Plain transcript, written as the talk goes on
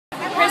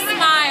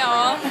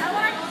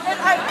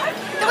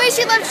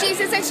say she loves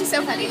Jesus and she's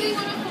so funny.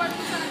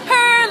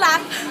 Her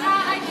laugh.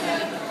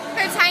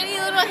 Her tiny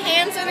little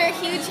hands and her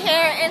huge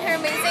hair and her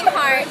amazing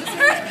heart.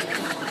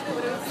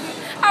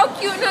 How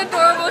cute and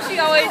adorable she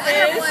always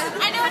is.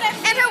 I know what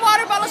and her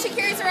water bottle she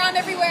carries around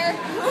everywhere.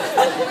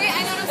 Wait,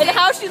 I know. And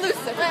how she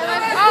loses it.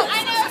 Oh,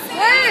 I know.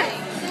 Wait.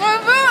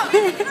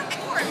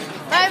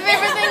 My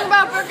favorite thing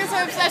about Brooke is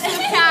her obsession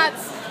with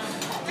cats.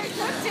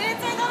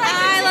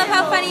 I love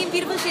how funny and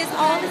beautiful she is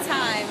all the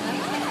time.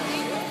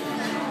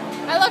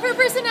 I love her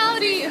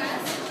personality.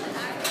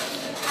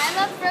 I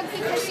love Brooke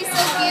because she's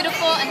so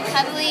beautiful and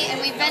cuddly,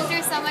 and we've been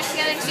through so much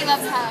together, and she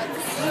loves hugs.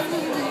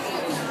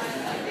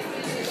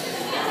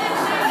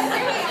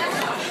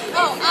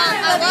 Oh,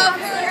 I love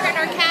her and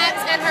her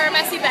cats and her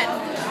messy bed.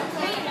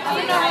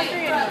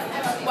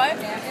 What?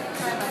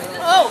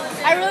 Oh,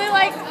 I really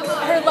like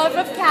her love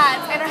of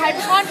cats and her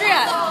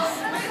hypochondria.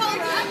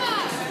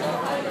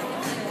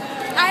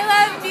 I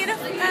love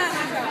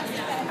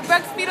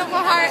Brooke's beautiful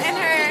heart and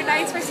her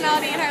nice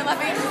personality and her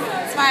loving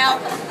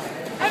smile.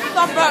 I just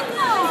love Brooke.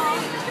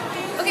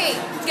 Okay,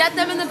 get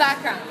them in the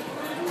background.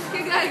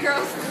 Okay, good night,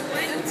 girls.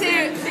 1,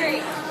 2, 3.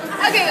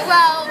 Okay,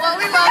 well, what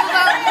we love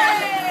about...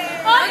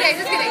 Okay,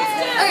 just kidding.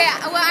 Okay,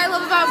 what I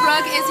love about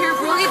Brooke is her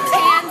really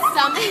tan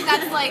stomach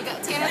that's like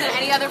tanner than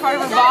any other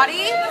part of her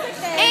body.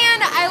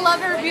 And I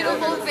love her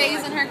beautiful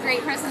face and her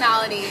great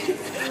personality.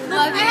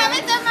 Love you. I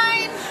haven't done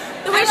mine.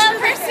 I love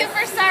her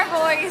superstar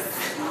voice.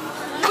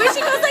 The way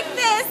she goes like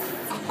this.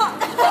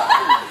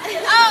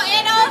 Oh,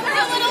 and all of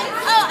her little...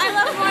 Oh, I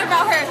love more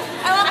about her.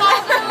 I love all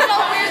of her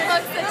little weird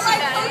looks that she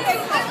does.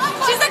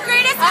 She's the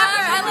greatest ever.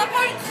 I love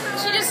her.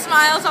 She just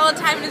smiles all the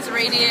time and is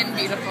radiant and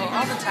beautiful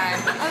all the time.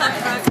 I love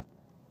Brooke.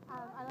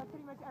 I love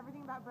pretty much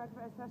everything about Brooke,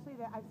 but especially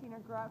that I've seen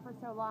her grow up for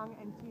so long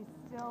and she's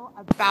still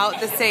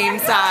about the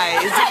same size.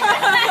 It's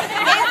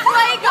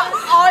like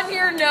on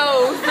your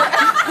nose.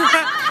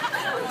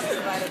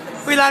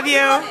 We love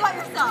you.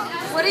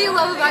 What do you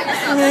love about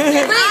yourself?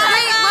 Wait,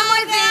 one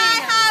more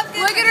thing.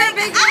 Look at her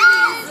big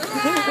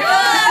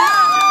boobies.